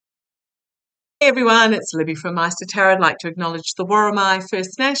Hey everyone, it's Libby from Meister Tarot. I'd like to acknowledge the Worimi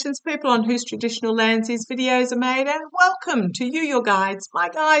First Nations people on whose traditional lands these videos are made, and welcome to you, your guides, my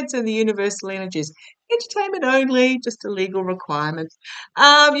guides, and the universal energies. Entertainment only, just a legal requirement.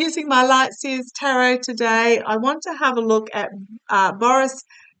 Using my Lightseers Tarot today, I want to have a look at Boris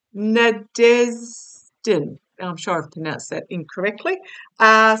Nadezhdin. I'm sure I've pronounced that incorrectly.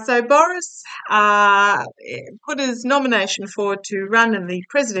 So Boris put his nomination forward to run in the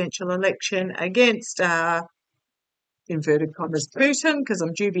presidential election against inverted commas Putin, because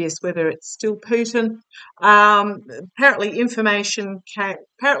I'm dubious whether it's still Putin. Apparently he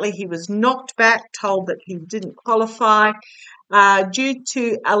was knocked back, told that he didn't qualify due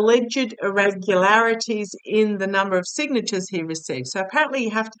to alleged irregularities in the number of signatures he received. So apparently you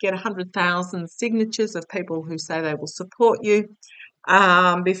have to get 100,000 signatures of people who say they will support you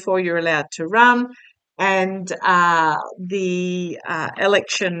before you're allowed to run. And the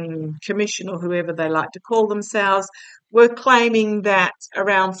election commission, or whoever they like to call themselves, were claiming that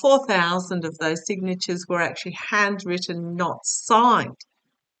around 4,000 of those signatures were actually handwritten, not signed.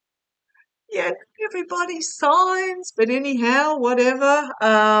 Yeah, everybody signs, but anyhow, whatever.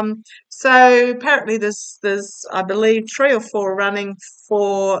 So apparently there's I believe 3 or 4 running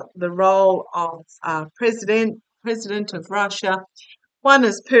for the role of president of Russia. 1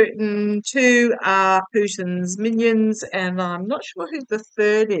 is Putin, 2 are Putin's minions, and I'm not sure who the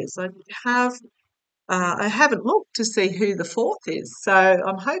 3rd is. I haven't looked to see who the 4th is, so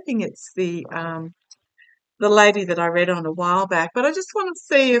I'm hoping it's the lady that I read on a while back. But I just want to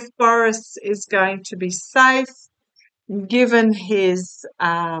see if Boris is going to be safe, given his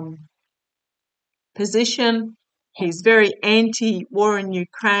position. He's very anti-war in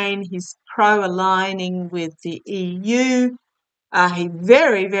Ukraine. He's pro-aligning with the EU. He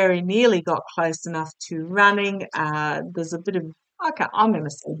very, very nearly got close enough to running. There's a bit of, okay, I'm going to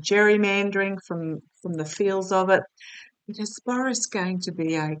say gerrymandering from the feels of it. Is Boris going to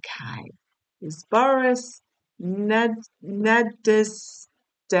be okay? Is Boris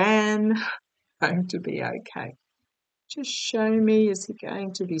Nadezhdin going to be okay? Just show me, is he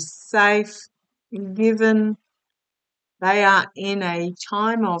going to be safe, given they are in a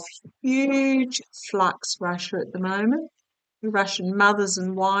time of huge flux, Russia, at the moment? The Russian mothers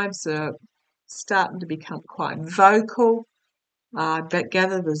and wives are starting to become quite vocal. I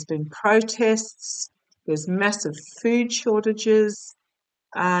gather there's been protests. There's massive food shortages.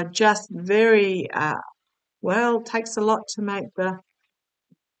 Just very well. It takes a lot to make the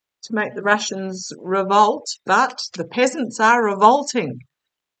Russians revolt, but the peasants are revolting,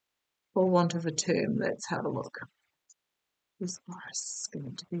 for want of a term. Let's have a look. Is Boris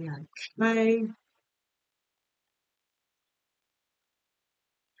going to be okay?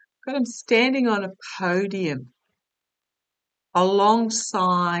 Got him standing on a podium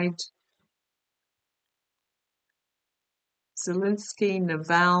alongside Zelensky,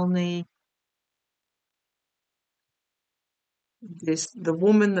 Navalny, the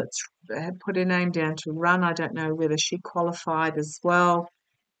woman that's had put her name down to run. I don't know whether she qualified as well.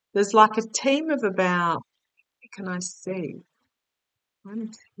 There's like a team of about, can I see?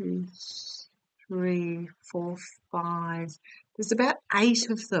 1, 2, 3, 4, 5. There's about 8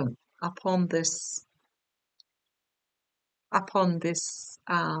 of them up on this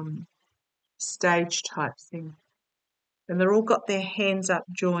stage type thing. And they're all got their hands up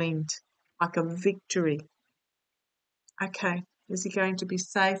joined like a victory. Okay, is he going to be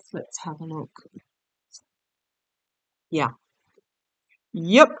safe? Let's have a look. Yeah.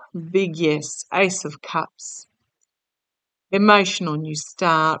 Yep, big yes. Ace of Cups. Emotional new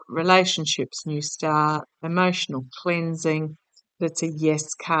start, relationships new start, emotional cleansing. That's a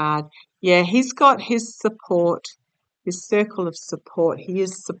yes card. Yeah, he's got his support, his circle of support. He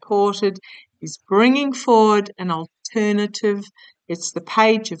is supported. He's bringing forward an alternative. It's the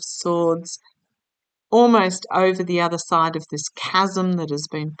Page of Swords, almost over the other side of this chasm that has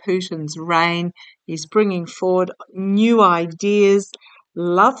been Putin's reign. He's bringing forward new ideas.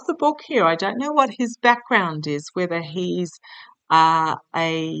 Love the book here. I don't know what his background is, whether he's a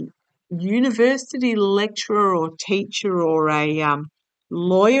university lecturer or teacher or a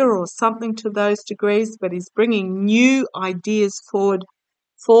lawyer or something to those degrees, but he's bringing new ideas forward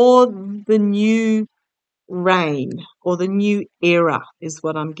for the new reign, or the new era is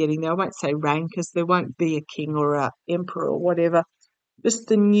what I'm getting there. I won't say reign because there won't be a king or a emperor or whatever. Just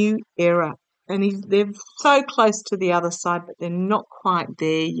the new era. And they're so close to the other side, but they're not quite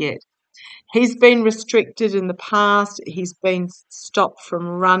there yet. He's been restricted in the past. He's been stopped from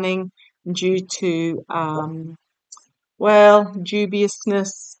running due to,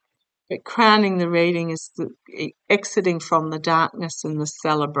 dubiousness. But crowning the reading is the exiting from the darkness and the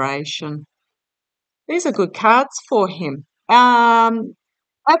celebration. These are good cards for him. At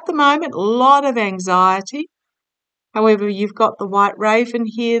the moment, a lot of anxiety. However, you've got the white raven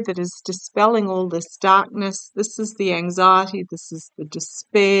here that is dispelling all this darkness. This is the anxiety, this is the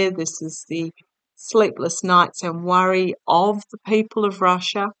despair, this is the sleepless nights and worry of the people of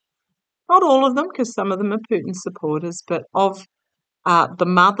Russia. Not all of them, because some of them are Putin supporters, but of the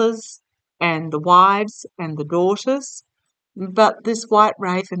mothers and the wives and the daughters. But this white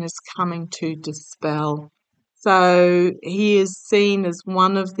raven is coming to dispel. So he is seen as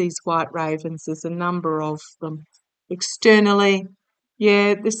one of these white ravens. There's a number of them. Externally,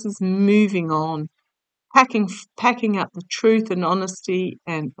 yeah, this is moving on, packing up the truth and honesty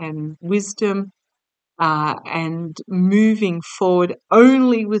and wisdom, and moving forward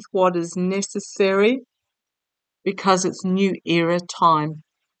only with what is necessary because it's new era time.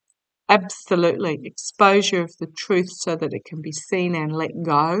 Absolutely. Exposure of the truth so that it can be seen and let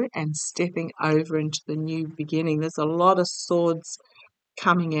go and stepping over into the new beginning. There's a lot of swords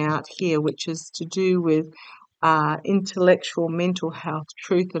coming out here, which is to do with intellectual, mental health,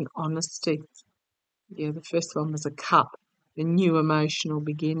 truth and honesty. Yeah, the first one was a cup, a new emotional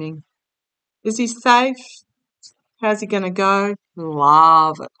beginning. Is he safe? How's he going to go?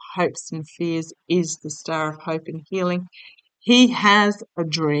 Love, hopes and fears is the star of hope and healing. He has a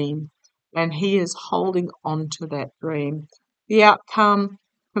dream and he is holding on to that dream. The outcome,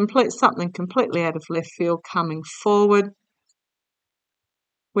 something completely out of left field coming forward,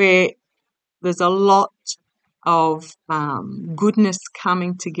 where there's a lot of goodness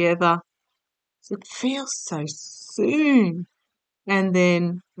coming together. It feels so soon. And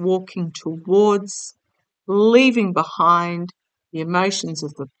then walking towards, leaving behind the emotions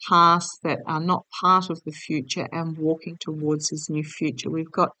of the past that are not part of the future and walking towards his new future.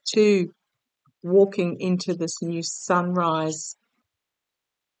 We've got two walking into this new sunrise.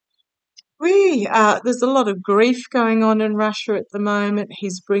 There's a lot of grief going on in Russia at the moment.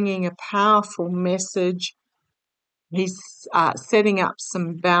 He's bringing a powerful message. He's setting up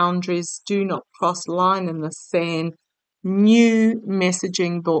some boundaries. Do not cross line in the sand. New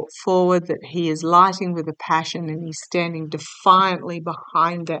messaging brought forward that he is lighting with a passion and he's standing defiantly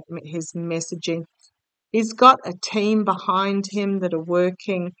behind his messaging. He's got a team behind him that are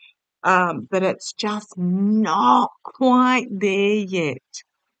working, but it's just not quite there yet.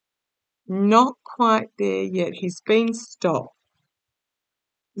 Not quite there yet. He's been stopped.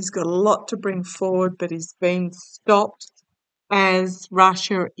 He's got a lot to bring forward, but he's been stopped as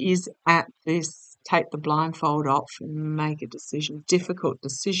Russia is at this take the blindfold off and make a decision, difficult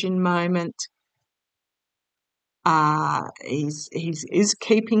decision moment. He's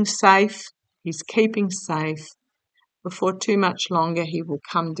keeping safe. He's keeping safe. Before too much longer, he will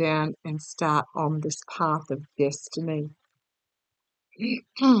come down and start on this path of destiny.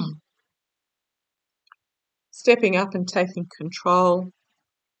 Stepping up and taking control.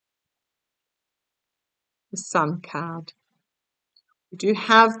 The Sun card. We do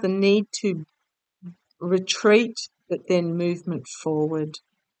have the need to retreat, but then movement forward.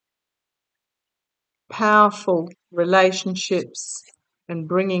 Powerful relationships and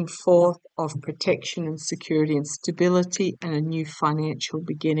bringing forth of protection and security and stability and a new financial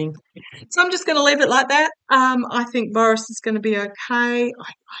beginning. So I'm just going to leave it like that. I think Boris is going to be okay. I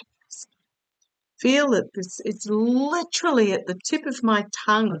feel that it's literally at the tip of my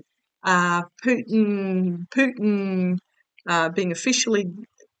tongue. Putin being officially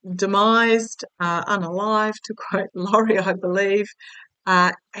demised, unalive, to quote Laurie, I believe.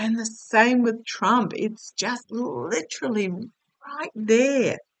 And the same with Trump. It's just literally right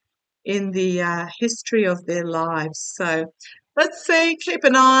there in the history of their lives. So let's see, keep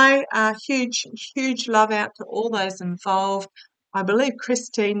an eye. Huge love out to all those involved. I believe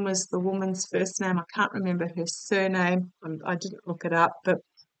Christine was the woman's first name. I can't remember her surname. I didn't look it up. But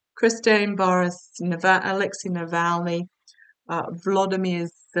Christine, Boris, Alexei Navalny, Vladimir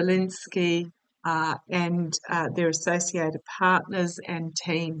Zelensky, and their associated partners and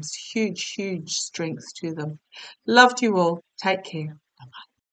teams. Huge strengths to them. Love to you all. Take care. Bye-bye.